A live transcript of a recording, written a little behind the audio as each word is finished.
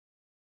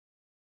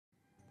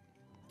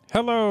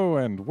Hello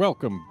and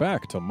welcome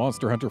back to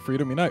Monster Hunter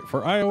Freedom Unite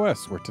for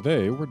iOS, where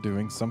today we're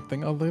doing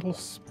something a little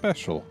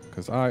special,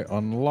 because I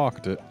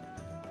unlocked it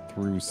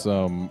through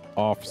some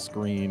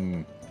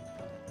off-screen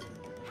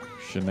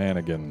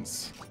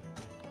shenanigans.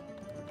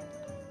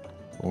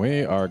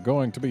 We are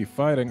going to be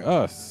fighting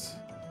a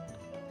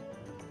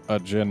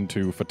Gen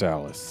 2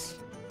 Fatalis.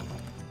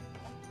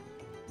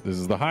 This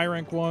is the high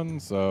rank one,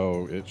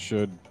 so it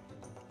should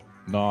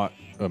not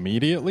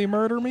immediately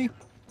murder me.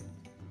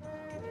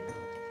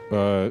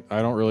 But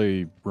I don't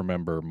really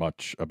remember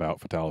much about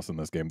Fatalis in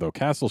this game, though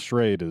Castle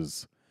Schrade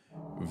is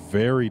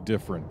very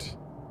different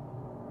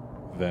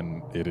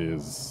than it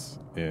is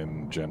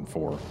in Gen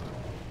 4.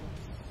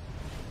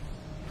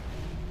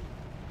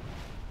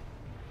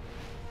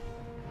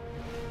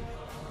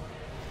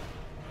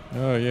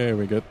 Oh yeah,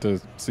 we get to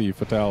see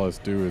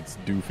Fatalis do its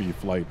doofy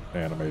flight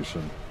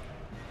animation.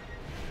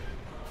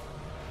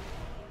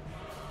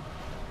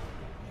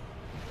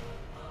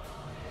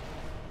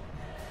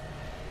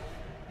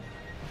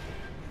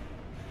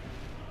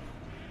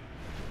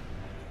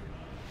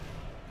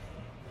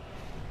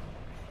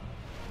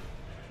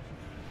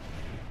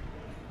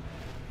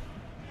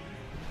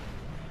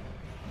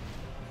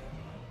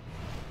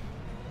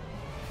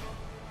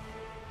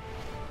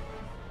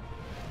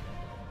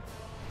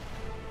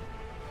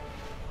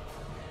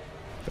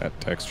 That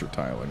texture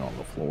tiling on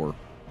the floor.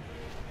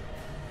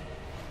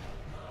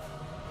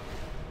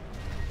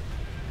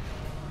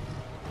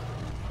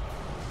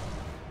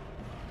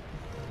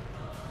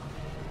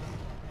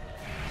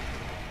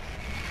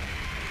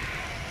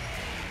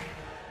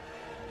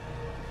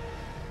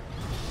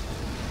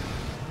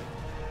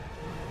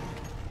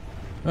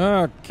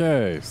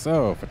 Okay,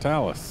 so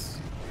Fatalis.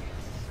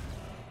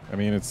 I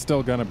mean, it's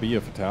still gonna be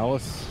a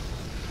Fatalis,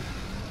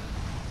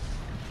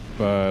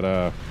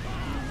 but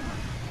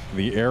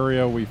the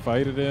area we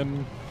fight it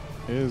in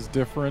is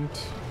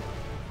different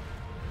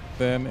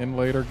than in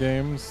later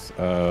games.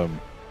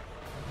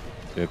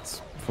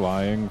 It's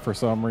flying for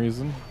some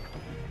reason.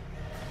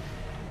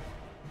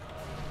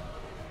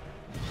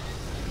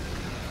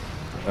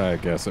 I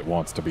guess it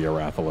wants to be a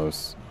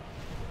Rathalos.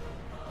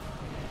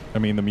 I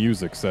mean, the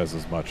music says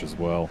as much as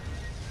well.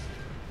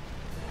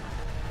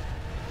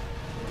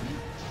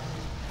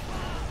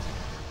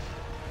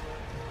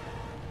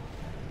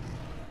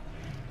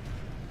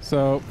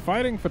 So,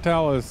 fighting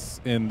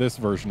Fatalis in this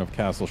version of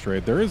Castle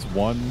Schrade, there is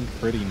one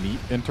pretty neat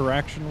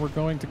interaction we're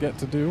going to get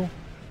to do.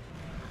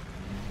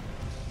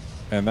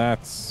 And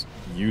that's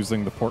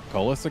using the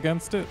portcullis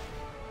against it,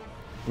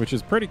 which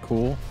is pretty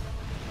cool.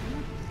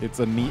 It's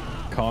a neat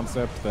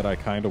concept that I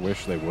kind of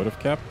wish they would have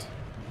kept.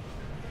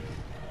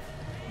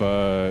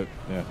 But,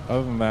 yeah,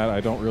 other than that,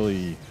 I don't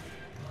really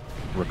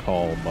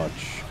recall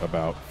much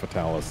about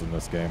Fatalis in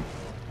this game.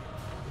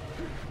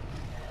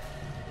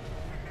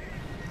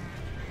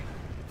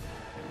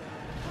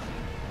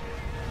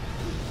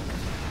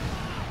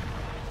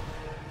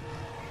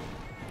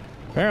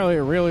 Apparently it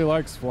really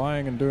likes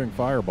flying and doing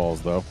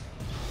fireballs, though.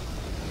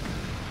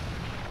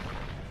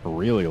 It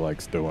really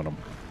likes doing them.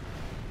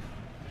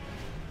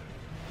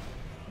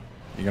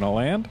 You gonna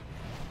land?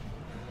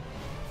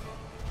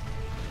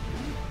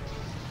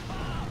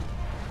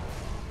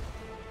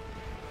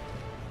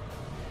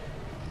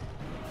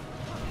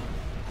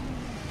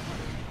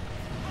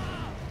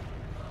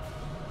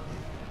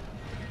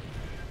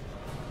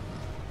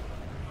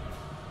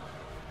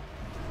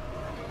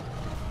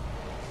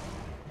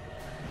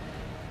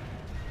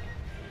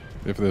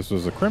 If this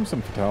was a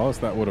Crimson Fatalis,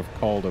 that would have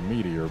called a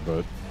meteor,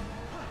 but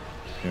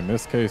in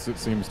this case it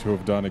seems to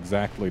have done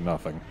exactly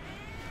nothing.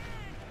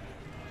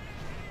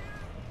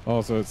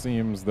 Also, it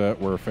seems that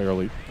we're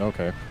fairly...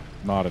 okay,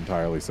 not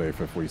entirely safe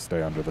if we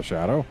stay under the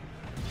shadow.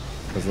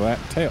 Because of that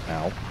tail...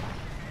 ow.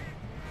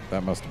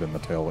 That must have been the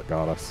tail that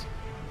got us.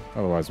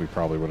 Otherwise, we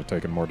probably would have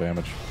taken more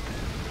damage.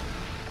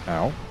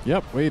 Ow.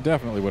 Yep, we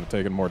definitely would have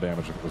taken more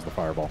damage if it was the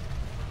fireball.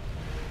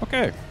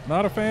 Okay,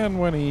 not a fan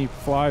when he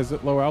flies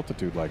at low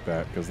altitude like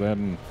that, because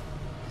then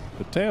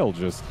the tail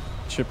just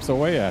chips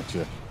away at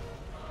you.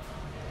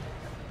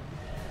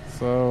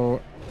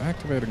 So,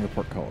 activating the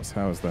portcullis,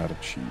 how is that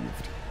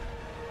achieved?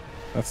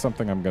 That's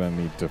something I'm going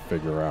to need to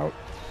figure out.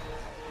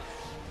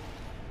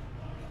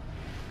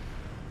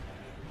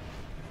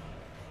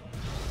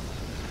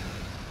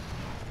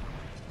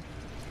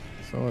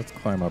 So let's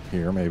climb up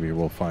here, maybe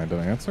we'll find an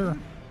answer.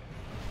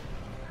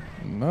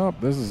 Nope,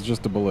 this is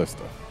just a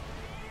ballista.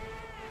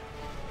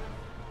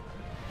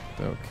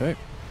 Okay.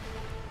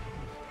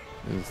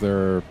 Is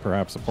there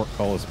perhaps a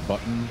portcullis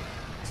button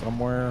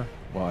somewhere?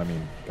 Well, I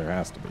mean, there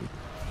has to be.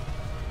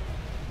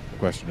 The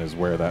question is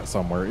where that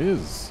somewhere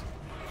is.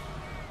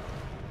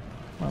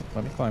 Well,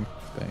 let me climb.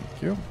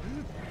 Thank you.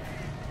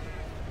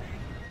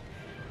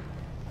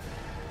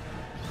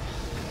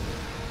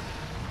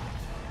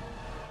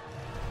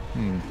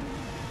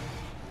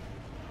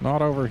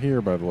 Not over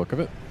here by the look of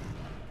it.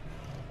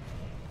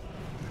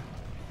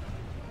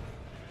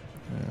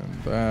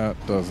 And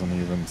that doesn't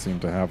even seem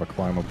to have a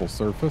climbable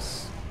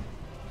surface.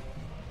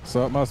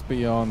 So it must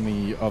be on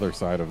the other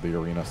side of the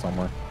arena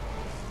somewhere.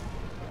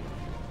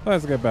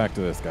 Let's get back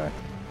to this guy.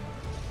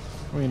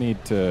 We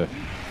need to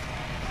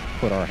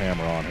put our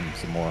hammer on him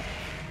some more.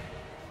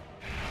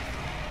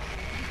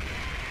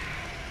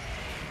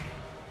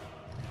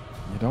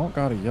 You don't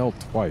gotta yell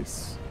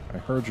twice. I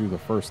heard you the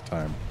first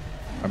time.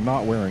 I'm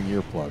not wearing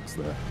earplugs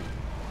there.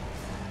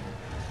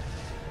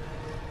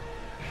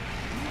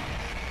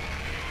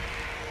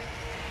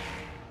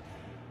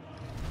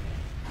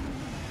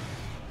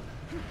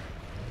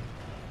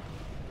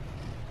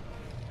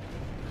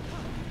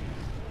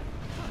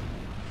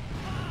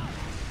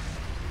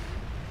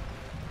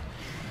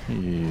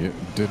 He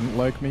didn't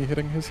like me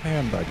hitting his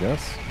hand, I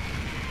guess.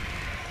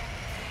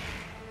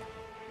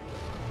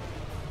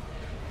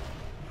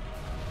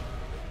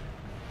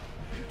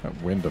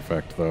 That wind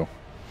effect, though.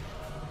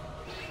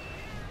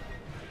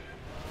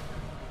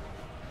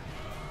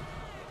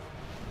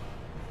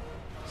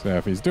 So yeah,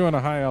 if he's doing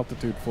a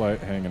high-altitude flight,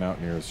 hanging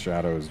out near his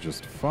shadow is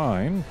just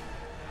fine.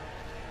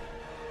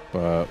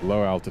 But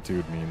low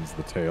altitude means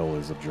the tail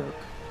is a jerk.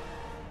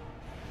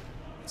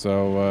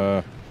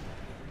 So,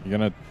 you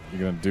gonna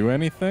do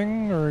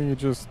anything, or are you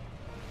just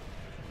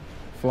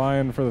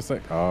flying for the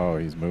sake? Oh,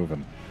 he's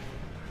moving.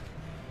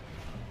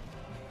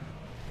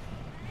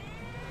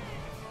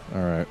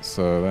 Alright,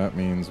 so that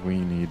means we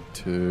need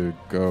to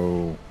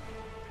go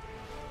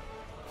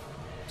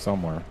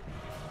somewhere.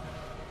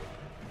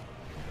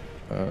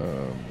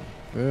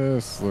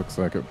 This looks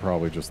like it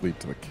probably just lead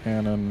to the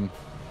cannon.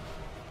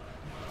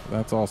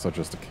 That's also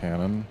just a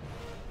cannon.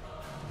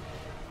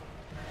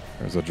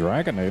 There's a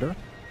Dragonator.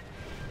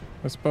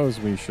 I suppose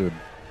we should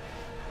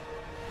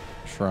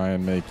try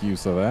and make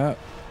use of that.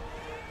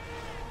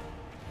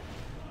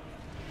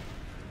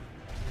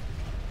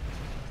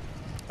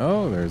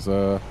 Oh, there's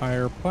a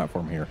higher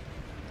platform here.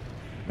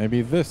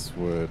 Maybe this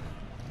would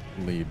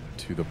lead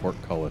to the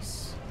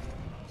portcullis.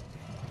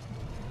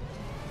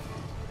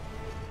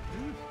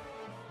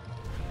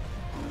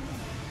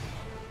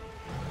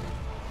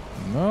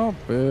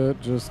 Nope, it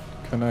just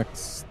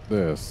connects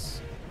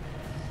this.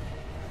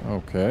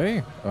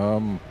 Okay,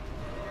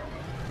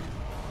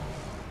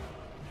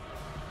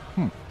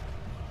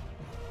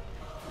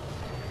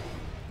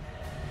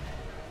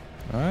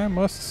 I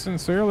must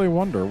sincerely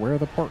wonder where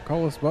the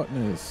portcullis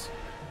button is.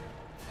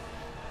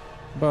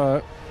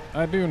 But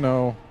I do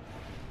know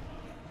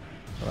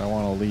that I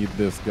want to lead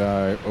this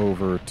guy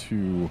over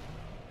to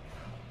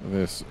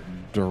this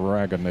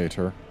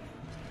Dragonator.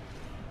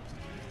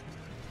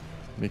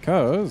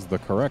 Because the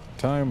correct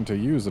time to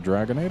use a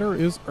Dragonator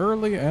is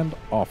early and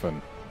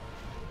often.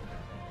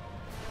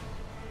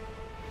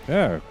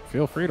 Yeah,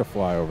 feel free to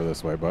fly over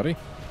this way, buddy.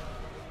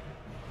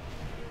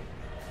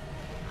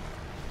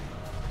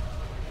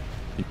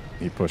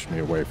 He pushed me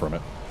away from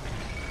it.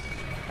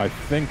 I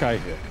think I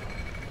hit.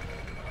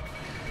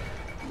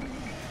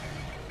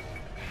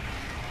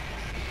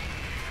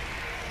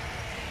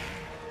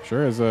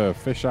 Sure is a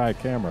fisheye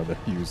camera they're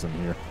using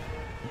here.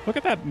 Look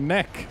at that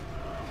neck!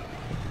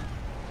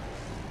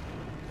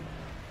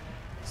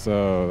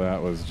 So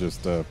that was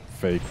just a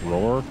fake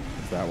roar?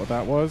 Is that what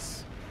that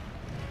was?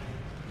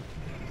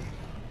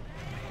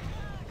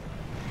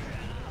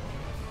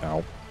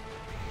 Ow.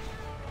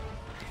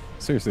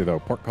 Seriously though,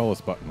 portcullis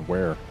button,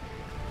 where?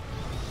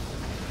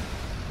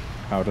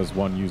 How does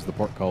one use the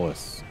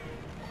portcullis?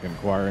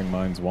 Inquiring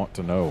minds want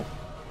to know.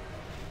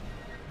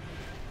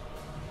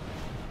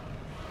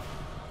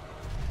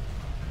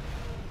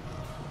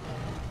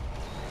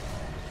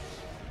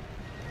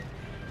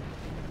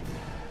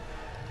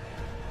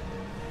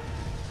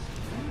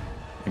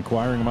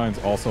 Inquiring minds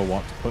also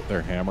want to put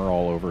their hammer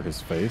all over his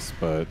face,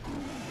 but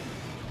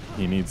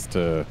he needs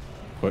to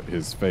put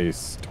his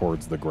face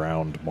towards the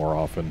ground more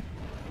often.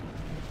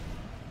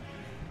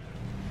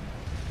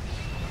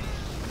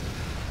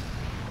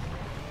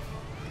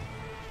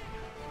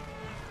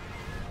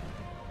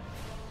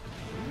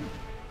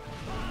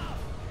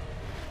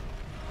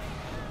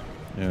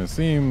 And it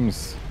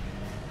seems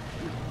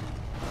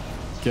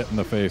get in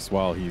the face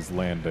while he's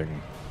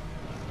landing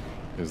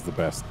is the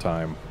best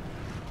time.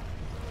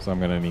 So I'm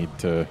going to need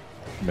to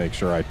make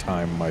sure I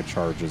time my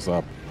charges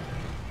up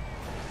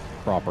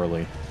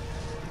properly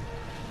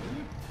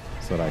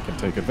so that I can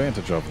take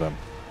advantage of them.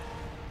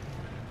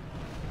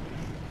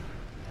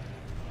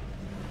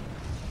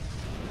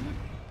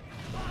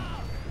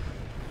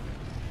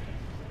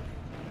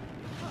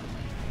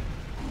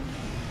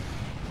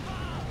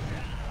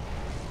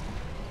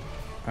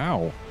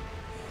 Ow.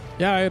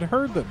 Yeah, I had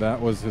heard that that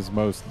was his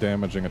most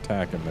damaging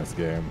attack in this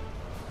game.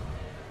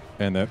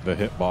 And that the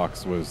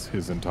hitbox was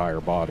his entire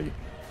body.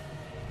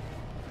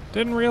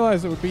 Didn't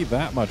realize it would be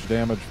that much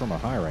damage from a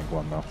high rank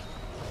one, though.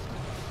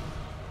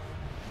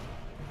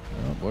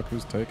 Well, look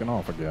who's taking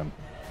off again.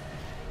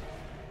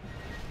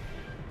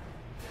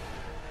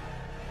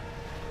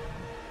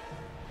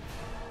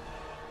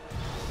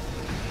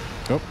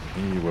 Oh,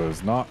 he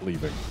was not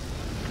leaving.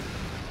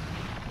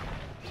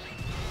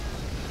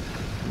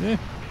 Yeah.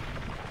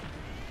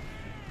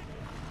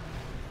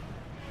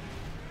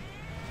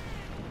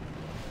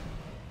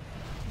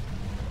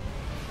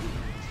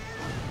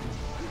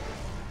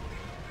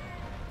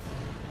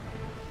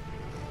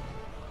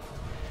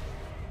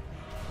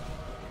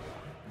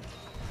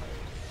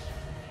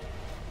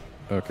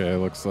 Okay,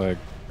 looks like...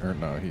 Or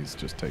no, he's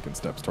just taking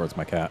steps towards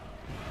my cat.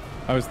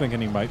 I was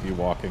thinking he might be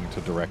walking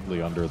to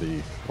directly under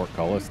the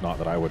portcullis. Not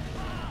that I would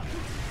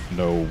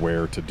know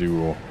where to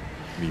do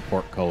the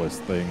portcullis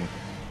thing.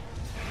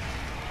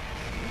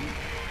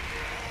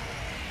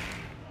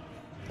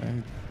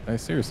 I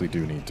seriously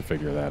do need to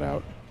figure that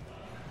out.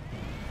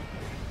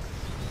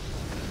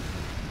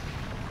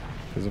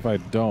 Because if I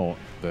don't,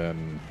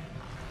 then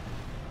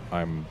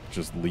I'm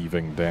just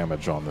leaving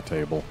damage on the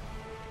table.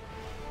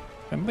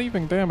 And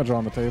leaving damage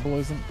on the table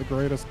isn't the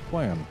greatest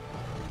plan.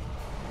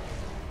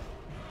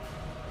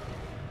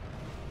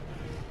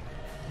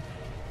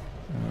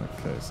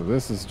 Okay, so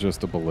this is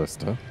just a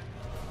ballista.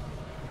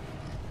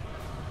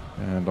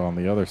 And on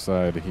the other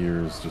side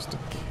here's just a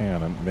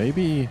cannon.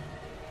 Maybe...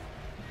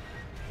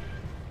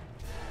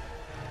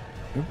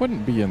 It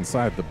wouldn't be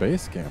inside the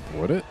base camp,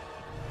 would it?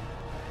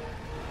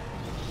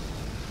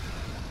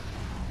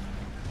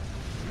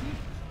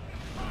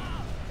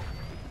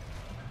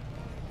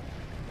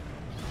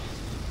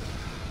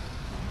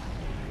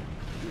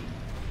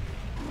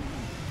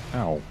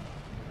 Ow.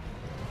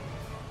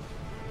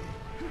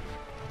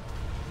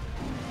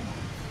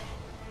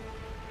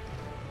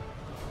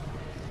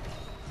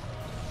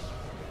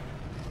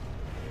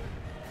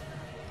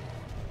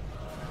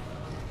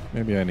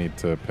 Maybe I need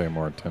to pay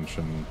more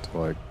attention to,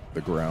 like, the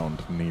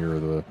ground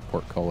near the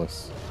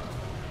portcullis.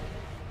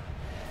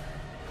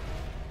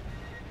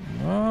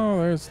 No,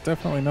 there's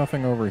definitely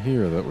nothing over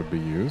here that would be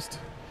used.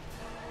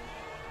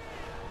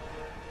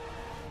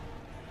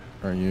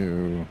 Are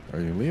you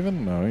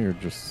leaving? No, you're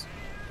just...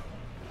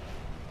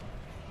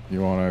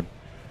 You wanna...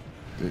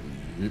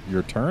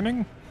 You're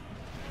turning?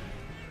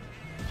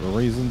 For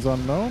reasons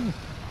unknown?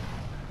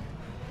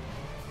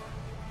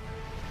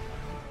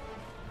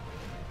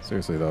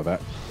 Seriously though,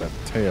 that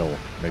tail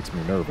makes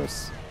me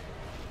nervous.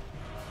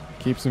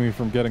 Keeps me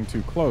from getting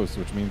too close,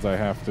 which means I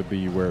have to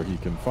be where he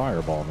can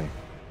fireball me.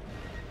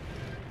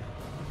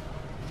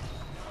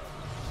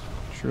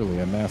 Surely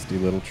a nasty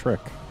little trick.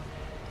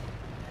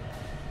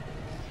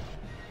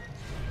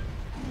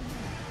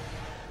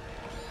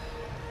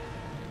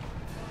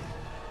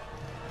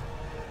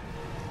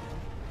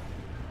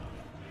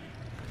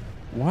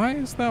 Why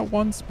is that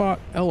one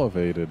spot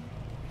elevated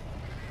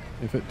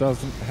if it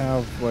doesn't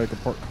have, like, a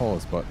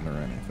portcullis button or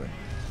anything?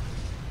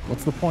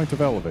 What's the point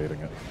of elevating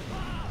it?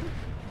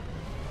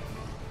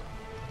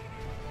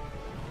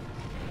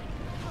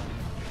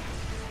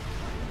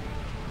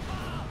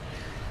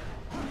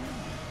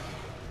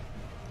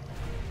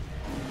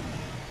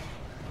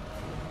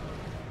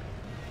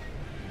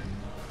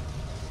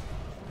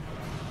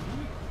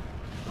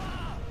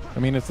 I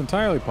mean, it's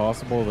entirely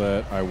possible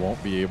that I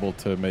won't be able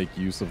to make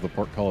use of the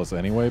portcullis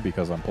anyway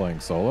because I'm playing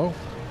solo.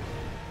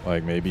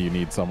 Like, maybe you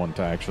need someone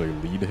to actually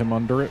lead him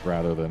under it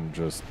rather than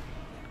just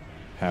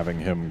having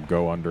him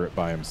go under it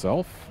by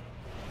himself.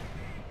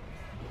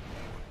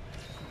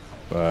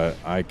 But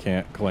I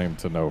can't claim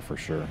to know for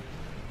sure.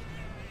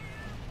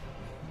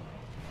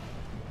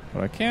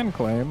 What I can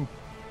claim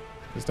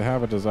is to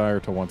have a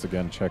desire to once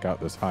again check out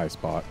this high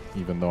spot,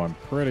 even though I'm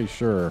pretty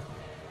sure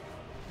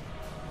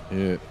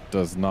it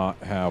does not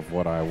have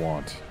what I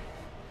want.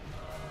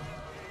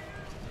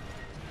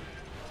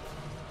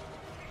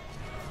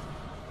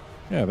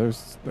 Yeah,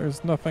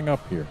 there's nothing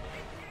up here.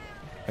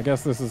 I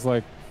guess this is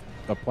like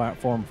a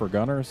platform for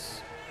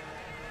gunners.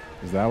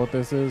 Is that what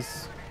this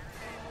is?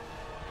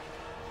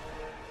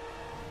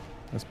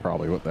 That's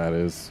probably what that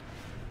is.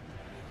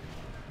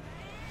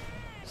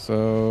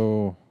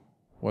 So,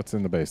 what's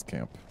in the base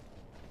camp?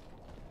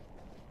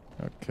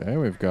 Okay,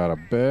 we've got a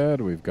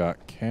bed, we've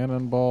got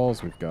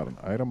cannonballs, we've got an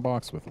item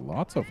box with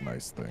lots of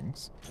nice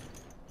things.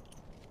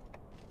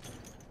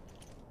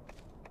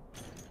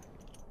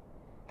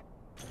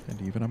 And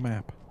even a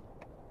map.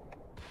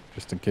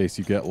 Just in case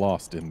you get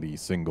lost in the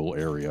single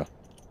area.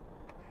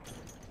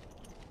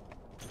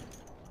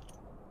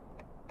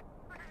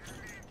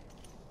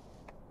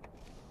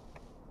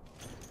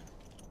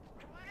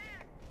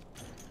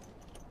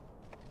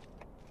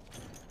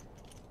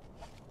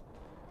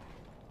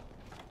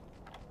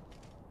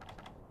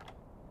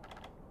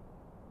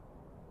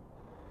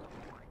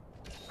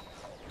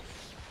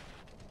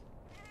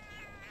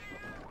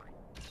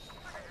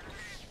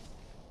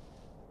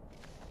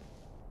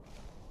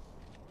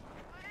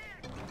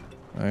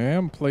 I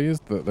am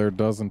pleased that there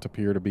doesn't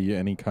appear to be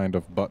any kind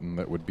of button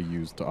that would be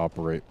used to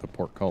operate the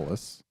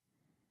portcullis.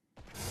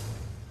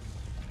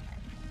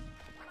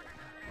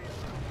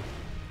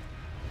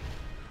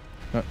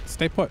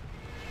 Stay put.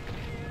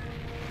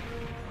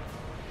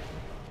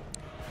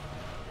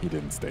 He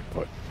didn't stay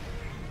put.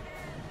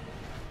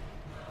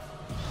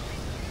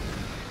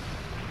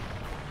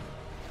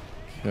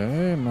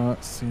 Okay,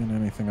 not seeing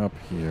anything up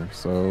here,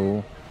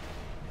 so...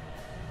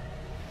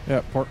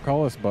 Yeah,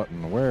 portcullis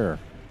button, where?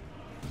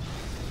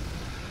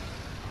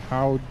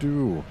 How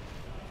do?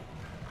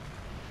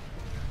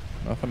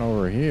 Nothing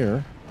over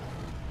here.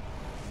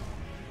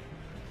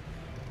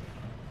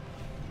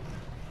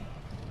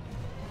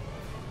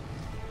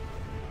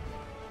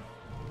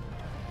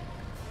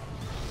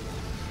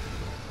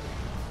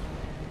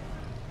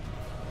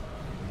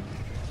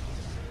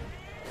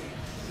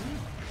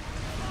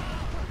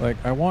 Like,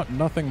 I want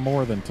nothing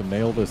more than to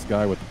nail this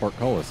guy with the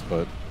portcullis,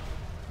 but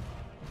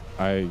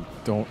I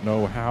don't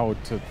know how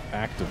to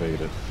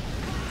activate it.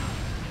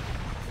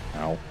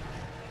 Ow.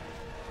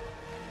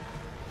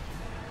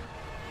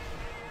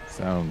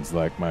 Sounds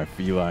like my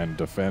feline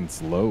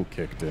defense low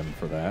kicked in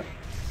for that.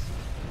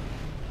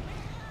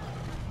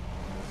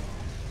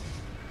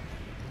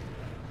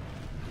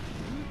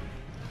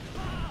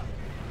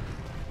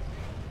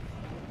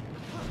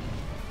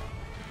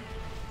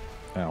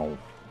 Ow.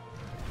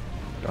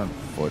 Darn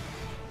foot.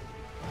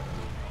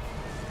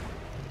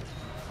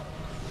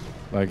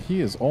 Like,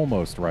 he is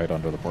almost right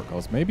under the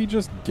portcullis. Maybe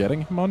just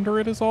getting him under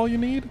it is all you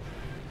need?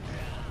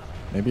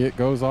 Maybe it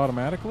goes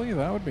automatically?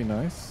 That would be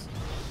nice.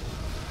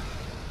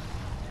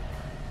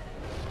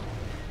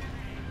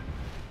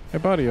 Hey,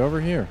 buddy, over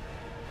here.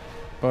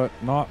 But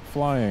not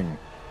flying.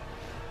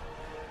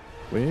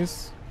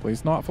 Please?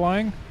 Please not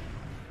flying?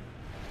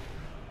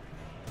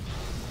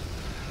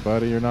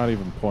 Buddy, you're not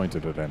even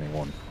pointed at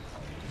anyone.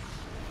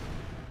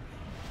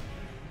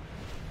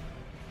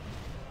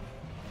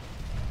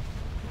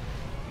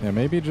 Yeah,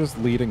 maybe just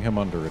leading him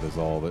under it is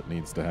all that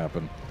needs to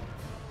happen.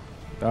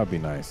 That would be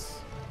nice.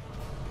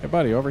 Hey,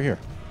 buddy, over here.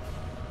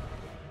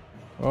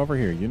 Over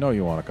here. You know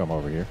you want to come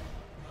over here.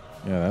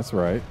 Yeah, that's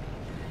right.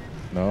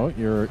 No,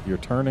 you're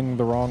turning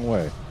the wrong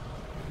way.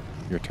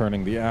 You're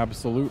turning the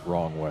absolute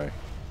wrong way.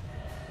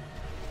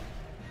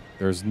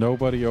 There's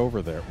nobody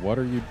over there. What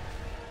are you...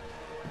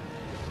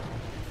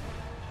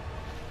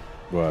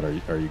 What, are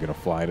you going to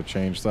fly to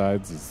change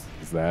sides?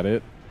 Is that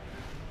it?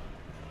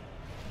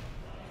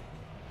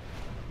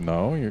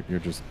 No, you're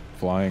just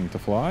flying to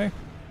fly?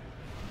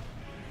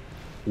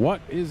 What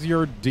is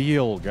your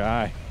deal,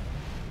 guy?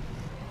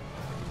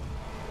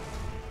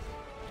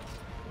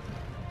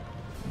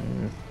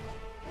 Yeah.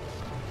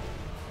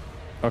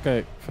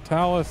 Okay,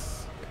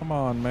 Fatalis, come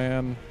on,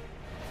 man.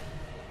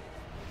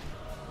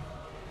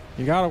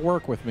 You gotta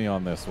work with me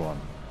on this one.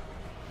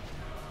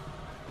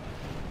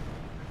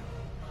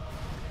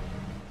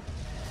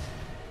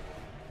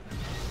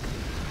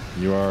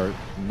 You are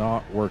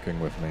not working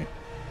with me.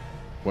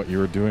 What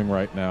you are doing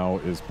right now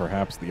is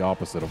perhaps the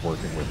opposite of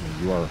working with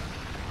me.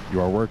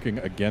 You are working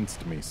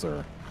against me,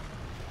 sir.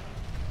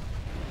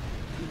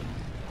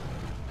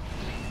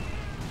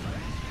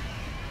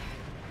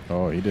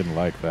 Oh, he didn't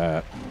like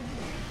that.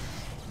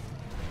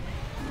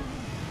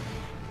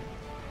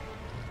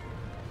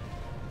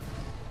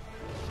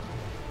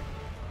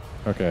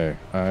 Okay,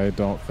 I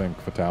don't think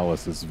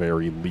Fatalis is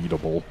very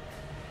leadable.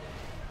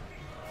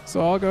 So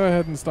I'll go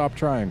ahead and stop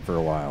trying for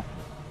a while.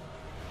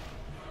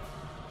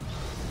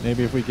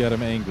 Maybe if we get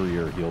him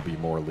angrier, he'll be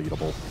more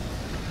leadable.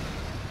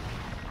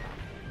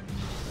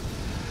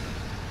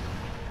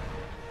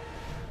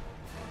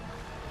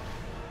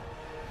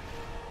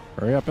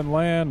 Hurry up and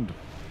land.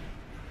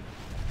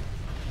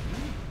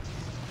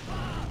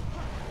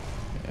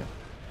 Yeah,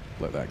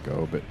 let that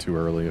go a bit too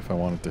early if I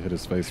wanted to hit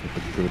his face with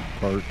the good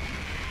part.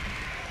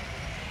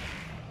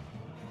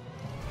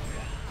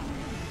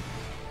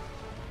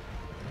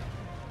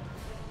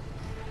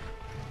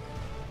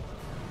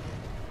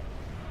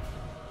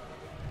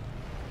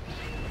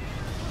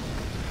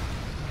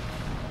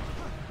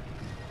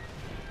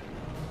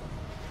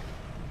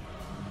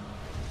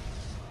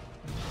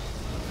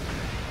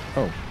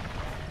 Oh.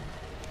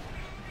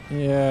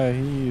 Yeah,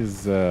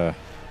 he's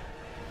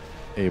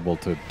able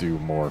to do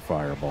more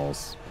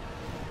fireballs.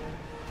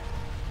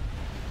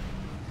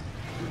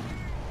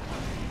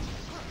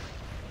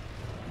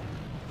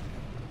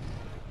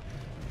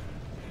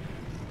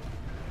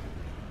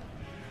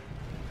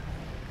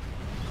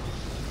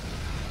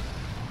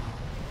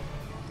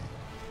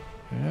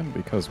 And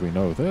because we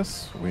know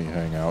this, we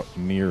hang out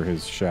near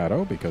his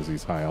shadow because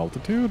he's high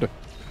altitude.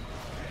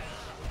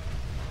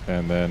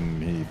 And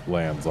then he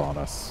lands on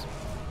us.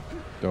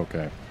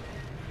 Okay.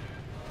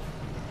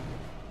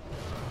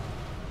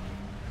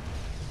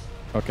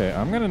 Okay,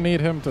 I'm gonna need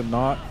him to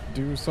not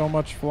do so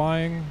much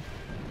flying.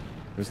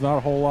 There's not a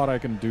whole lot I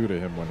can do to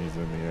him when he's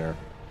in the air.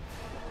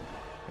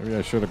 Maybe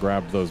I should have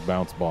grabbed those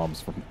bounce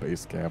bombs from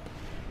base camp.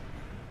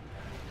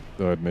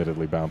 Though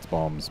admittedly, bounce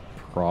bombs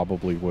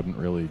probably wouldn't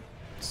really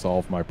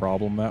solve my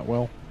problem that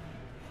well.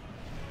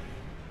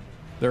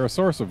 They're a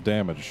source of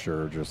damage,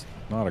 sure, just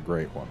not a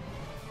great one.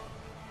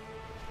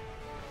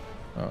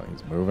 Oh,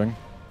 he's moving.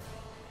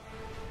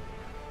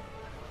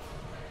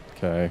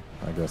 Okay,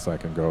 I guess I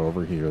can go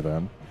over here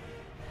then.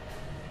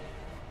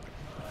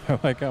 I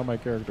like how my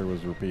character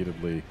was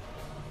repeatedly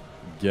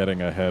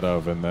getting ahead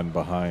of and then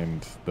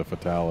behind the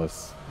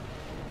Fatalis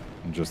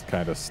and just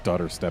kind of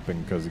stutter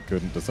stepping because he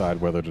couldn't decide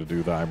whether to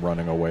do the I'm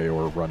running away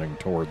or running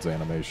towards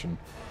animation.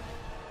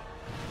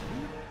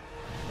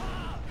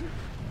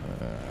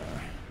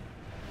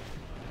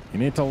 You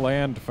need to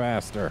land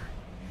faster.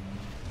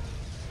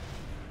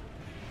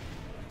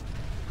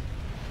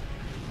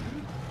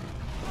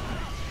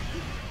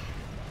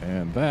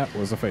 And that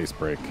was a face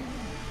break.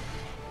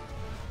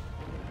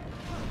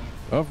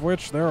 Of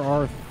which there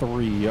are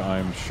 3,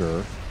 I'm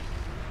sure.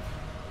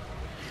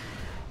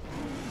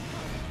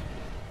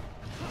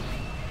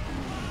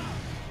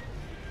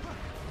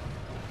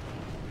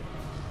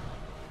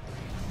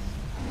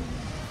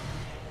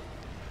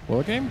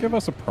 the game give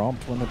us a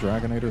prompt when the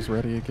Dragonator's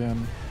ready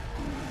again?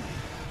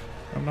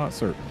 I'm not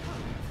certain.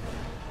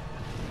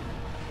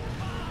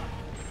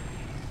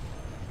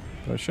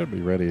 But I should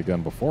be ready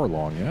again before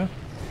long, yeah?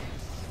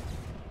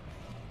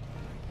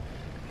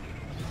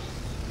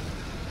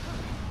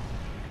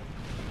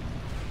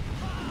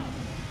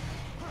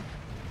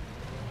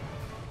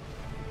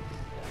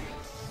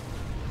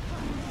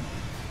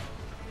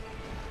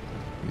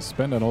 He's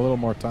spending a little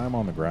more time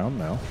on the ground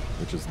now,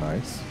 which is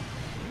nice.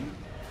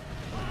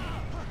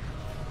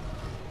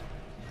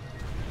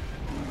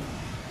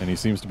 And he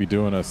seems to be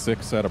doing a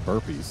 6 set of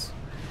burpees.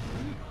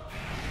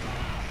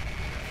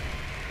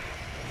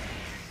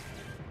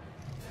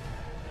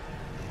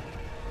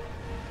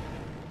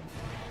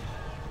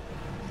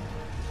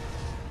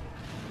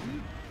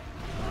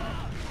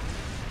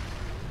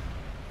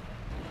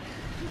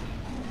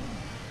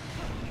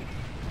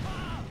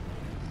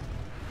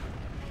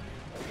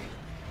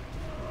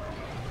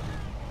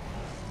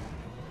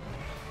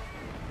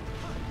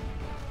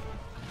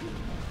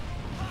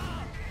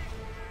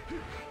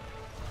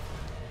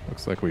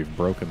 Looks like we've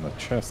broken the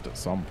chest at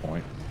some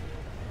point.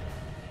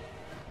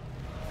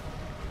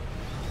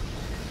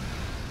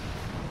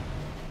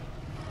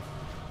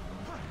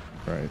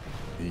 Right,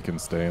 he can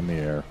stay in the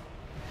air.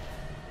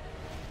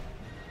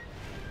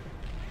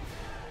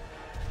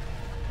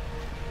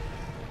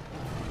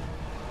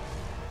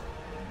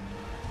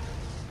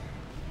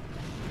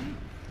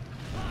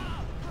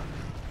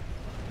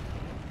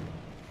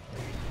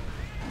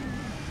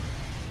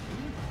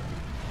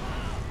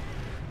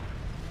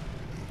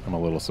 I'm a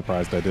little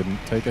surprised I didn't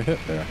take a hit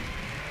there.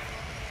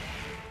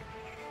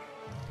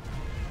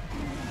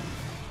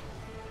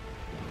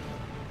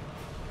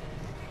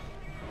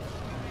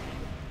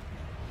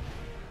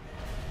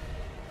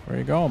 Where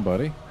you going,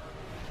 buddy?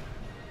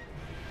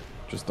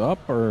 Just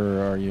up,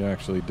 or are you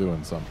actually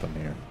doing something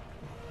here?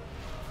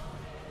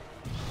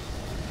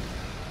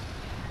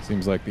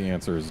 Seems like the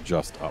answer is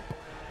just up.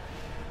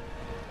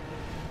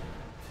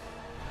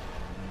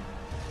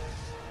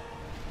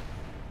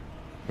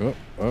 Oh,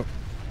 oh.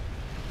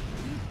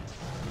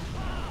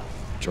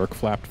 Jerk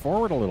flapped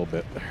forward a little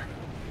bit there.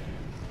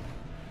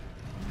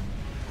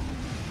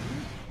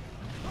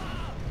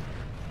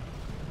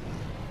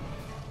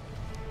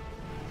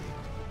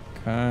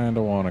 Kind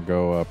of want to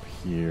go up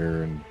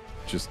here and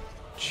just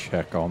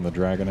check on the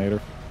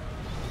Dragonator.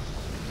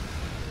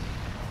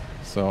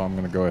 So I'm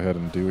going to go ahead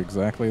and do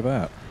exactly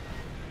that.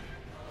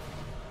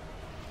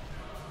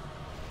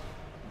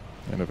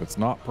 And if it's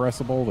not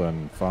pressable,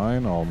 then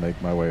fine, I'll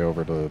make my way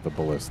over to the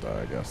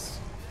ballista, I guess.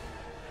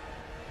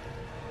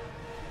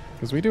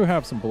 Because we do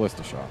have some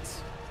ballista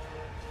shots.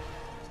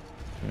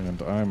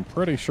 And I'm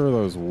pretty sure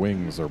those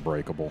wings are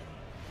breakable.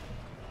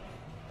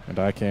 And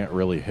I can't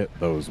really hit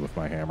those with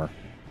my hammer.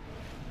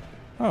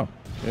 Oh,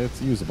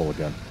 it's usable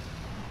again.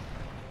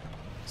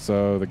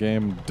 So the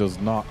game does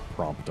not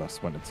prompt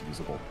us when it's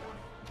usable.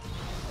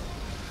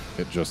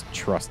 It just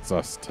trusts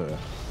us to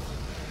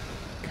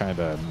kind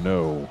of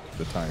know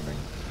the timing.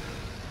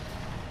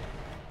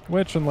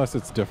 Which, unless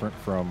it's different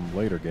from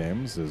later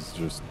games, is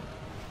just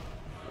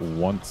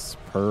once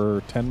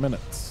per 10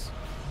 minutes.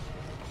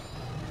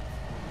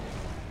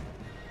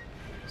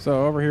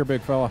 So, over here,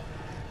 big fella.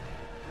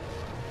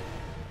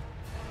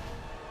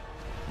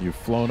 You've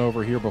flown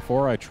over here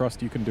before. I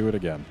trust you can do it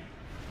again.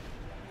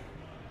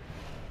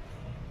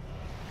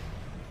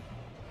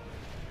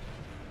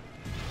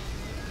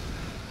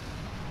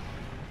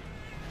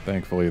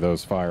 Thankfully,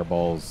 those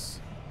fireballs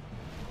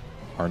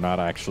are not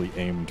actually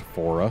aimed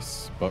for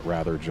us, but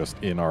rather just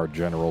in our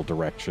general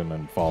direction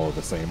and follow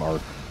the same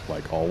arc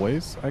like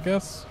always, I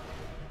guess.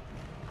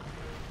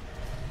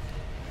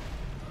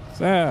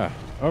 So, yeah,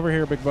 over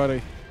here, big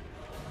buddy.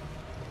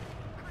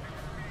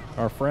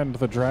 Our friend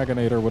the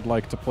Dragonator would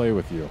like to play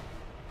with you.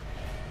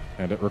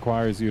 And it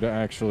requires you to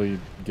actually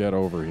get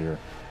over here.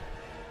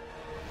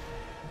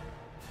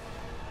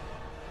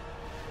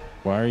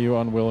 Why are you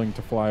unwilling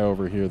to fly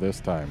over here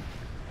this time?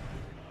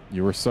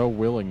 You were so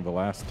willing the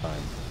last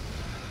time.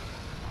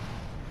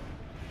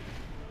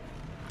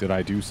 Did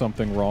I do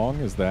something wrong?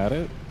 Is that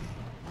it?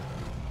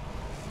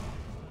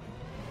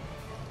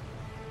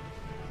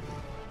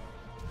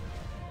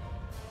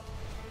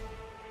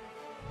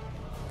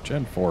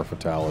 Gen 4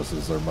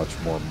 Fatalises are much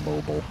more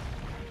mobile.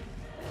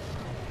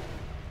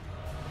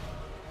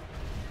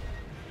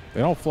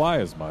 They don't fly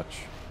as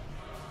much,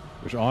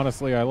 which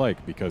honestly I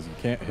like because you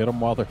can't hit them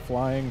while they're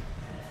flying,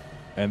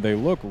 and they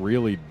look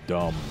really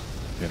dumb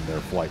in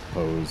their flight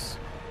pose.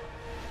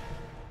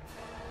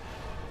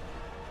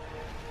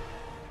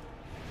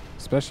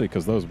 Especially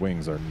because those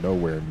wings are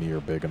nowhere near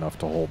big enough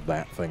to hold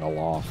that thing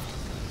aloft.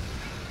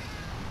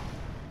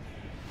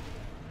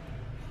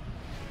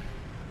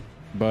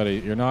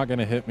 Buddy, you're not going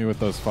to hit me with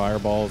those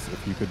fireballs.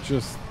 If you could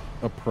just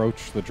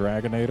approach the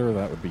Dragonator,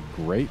 that would be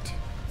great.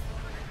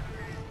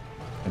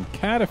 And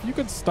Cat, if you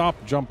could stop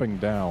jumping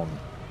down,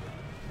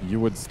 you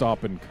would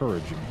stop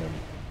encouraging him.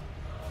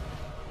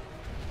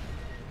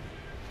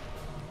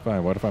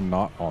 Fine, what if I'm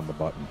not on the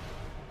button?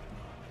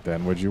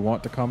 Then would you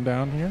want to come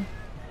down here?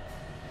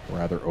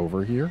 Rather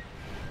over here?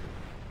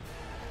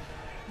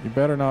 You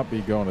better not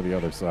be going to the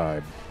other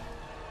side.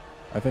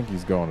 I think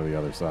he's going to the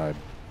other side.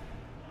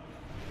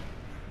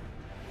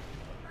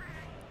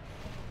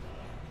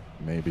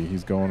 Maybe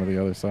he's going to the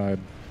other side.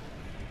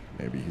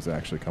 Maybe he's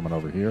actually coming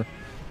over here.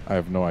 I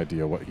have no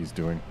idea what he's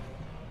doing.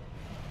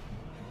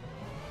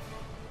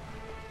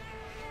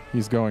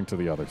 He's going to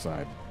the other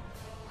side.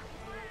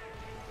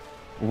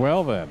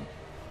 Well then.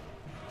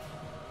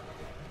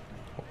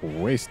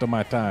 Waste of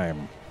my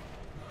time.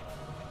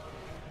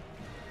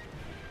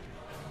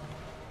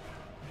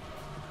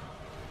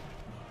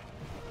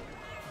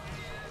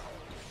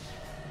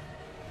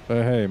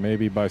 But hey,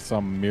 maybe by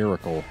some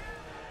miracle,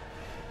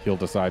 he'll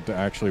decide to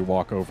actually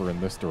walk over in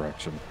this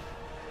direction.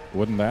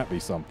 Wouldn't that be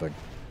something?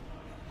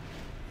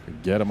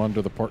 Get him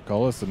under the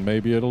portcullis and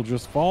maybe it'll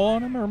just fall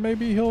on him, or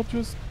maybe he'll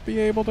just be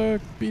able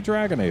to be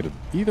dragonated.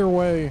 Either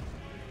way,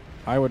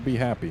 I would be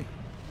happy.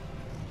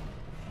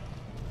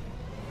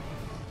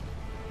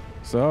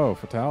 So,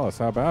 Fatalis,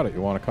 how about it?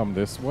 You want to come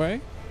this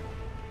way?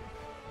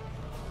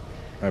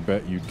 I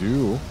bet you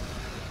do.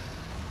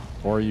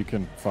 Or you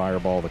can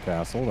fireball the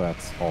castle.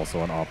 That's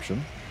also an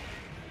option.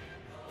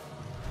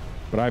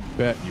 But I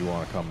bet you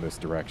want to come this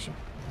direction.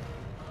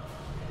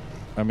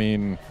 I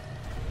mean,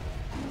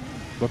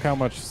 look how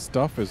much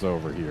stuff is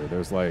over here.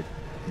 There's like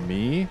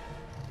me.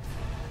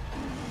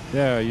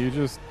 Yeah, you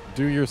just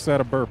do your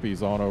set of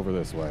burpees on over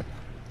this way.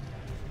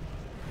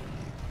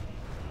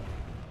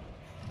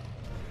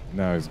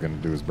 Now he's going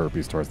to do his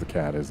burpees towards the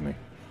cat, isn't he?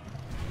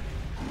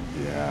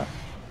 Yeah.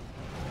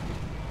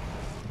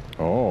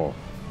 Oh,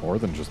 more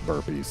than just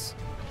burpees.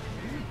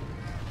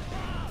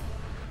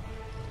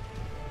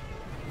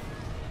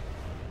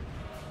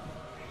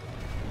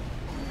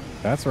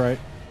 That's right.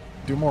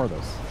 Do more of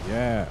this.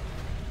 Yeah.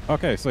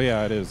 Okay, so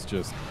yeah, it is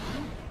just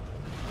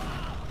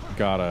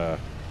gotta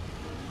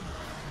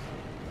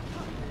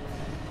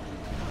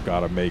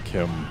make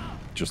him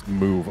just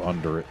move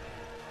under it.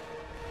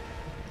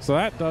 So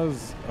that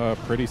does a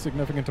pretty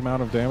significant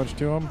amount of damage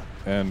to him,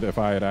 and if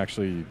I had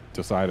actually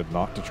decided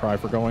not to try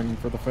for going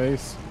for the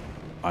face,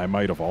 I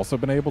might have also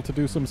been able to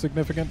do some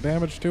significant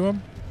damage to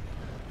him.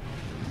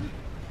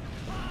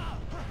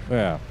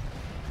 Yeah,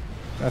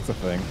 that's a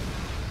thing.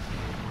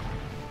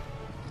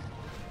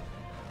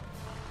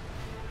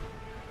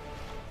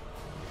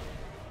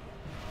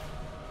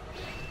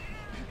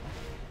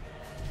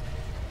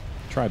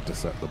 Tried to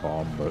set the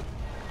bomb, but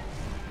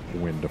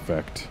wind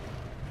effect.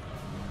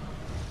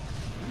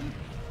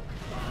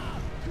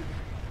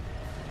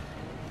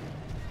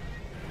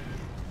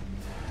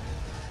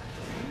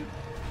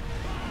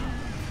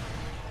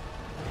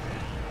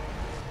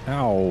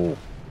 Ow.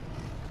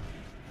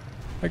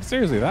 Like,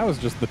 seriously, that was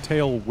just the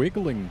tail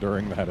wiggling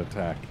during that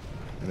attack,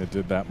 and it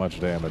did that much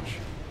damage.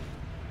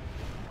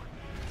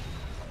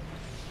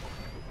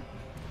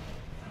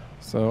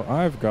 So,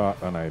 I've got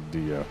an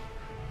idea.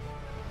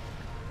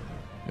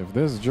 If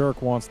this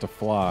jerk wants to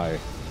fly,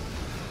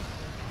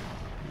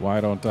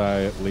 why don't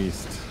I at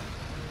least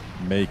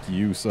make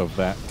use of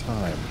that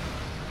time?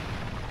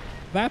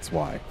 That's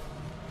why.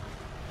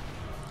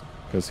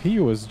 Because he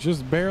was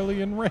just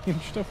barely in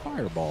range to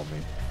fireball me.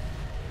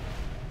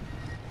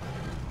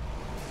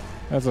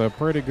 That's a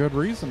pretty good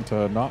reason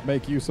to not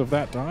make use of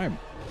that time.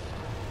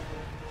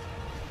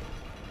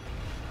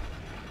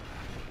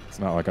 It's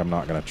not like I'm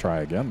not going to try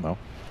again, though.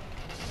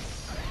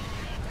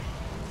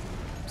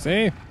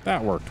 See?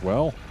 That worked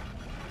well.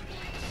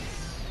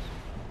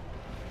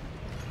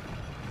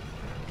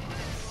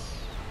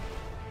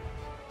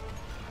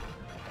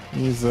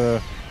 He's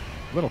a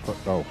little quick.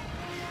 Oh,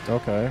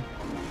 okay.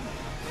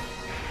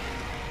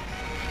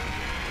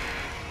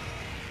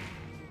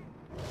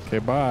 Okay,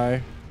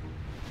 bye.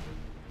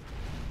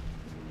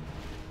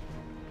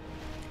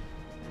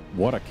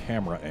 What a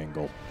camera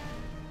angle.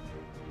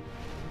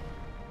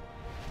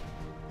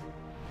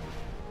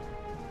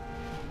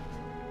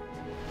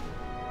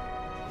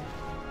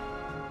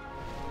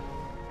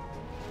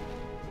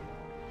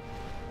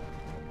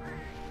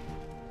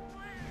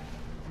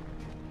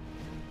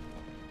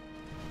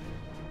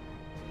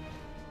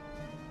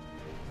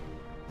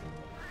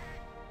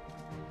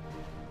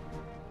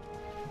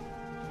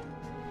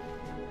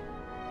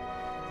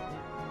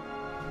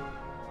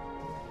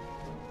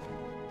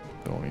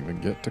 Don't even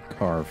get to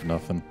carve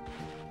nothing.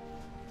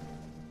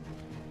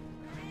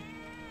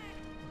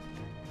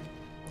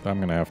 I'm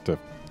gonna have to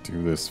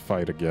do this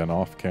fight again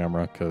off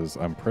camera, because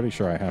I'm pretty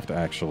sure I have to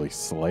actually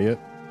slay it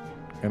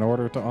in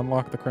order to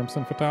unlock the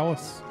Crimson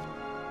Fatalis.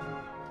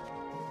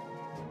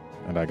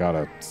 And I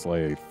gotta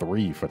slay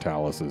 3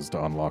 Fatalises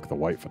to unlock the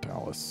White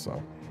Fatalis,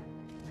 so...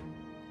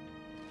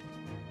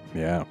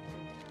 yeah.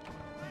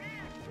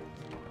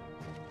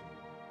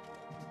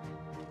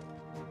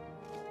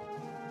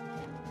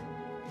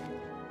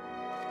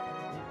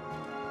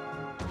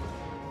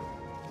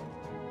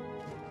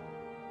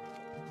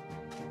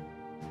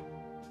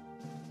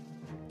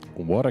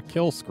 What a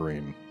kill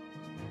screen.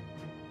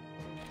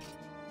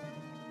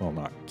 Well,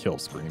 not kill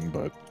screen,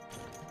 but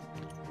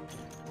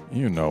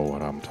you know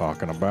what I'm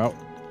talking about.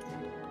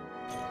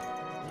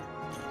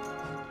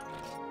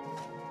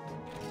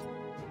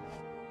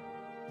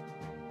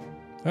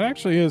 It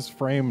actually is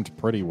framed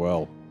pretty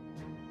well.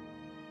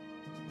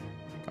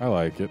 I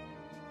like it.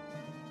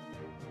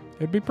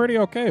 It'd be pretty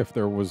okay if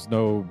there was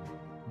no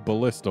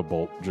ballista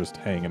bolt just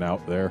hanging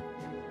out there,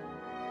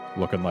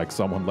 looking like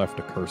someone left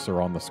a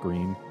cursor on the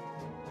screen.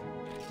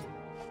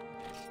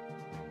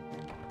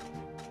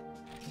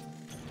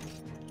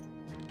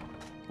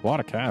 A lot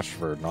of cash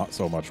for not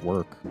so much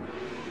work.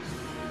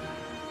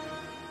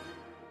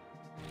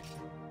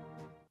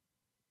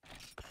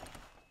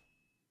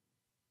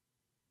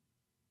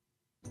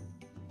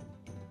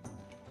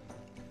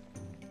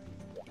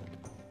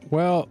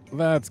 Well,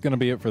 that's going to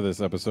be it for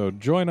this episode.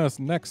 Join us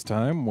next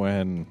time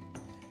when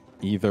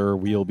either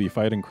we'll be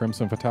fighting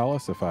Crimson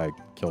Fatalis if I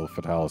kill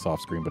Fatalis off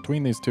screen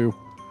between these two,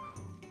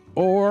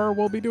 or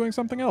we'll be doing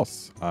something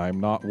else. I'm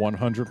not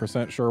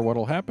 100% sure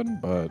what'll happen,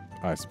 but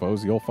I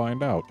suppose you'll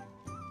find out.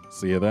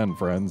 See you then,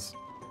 friends.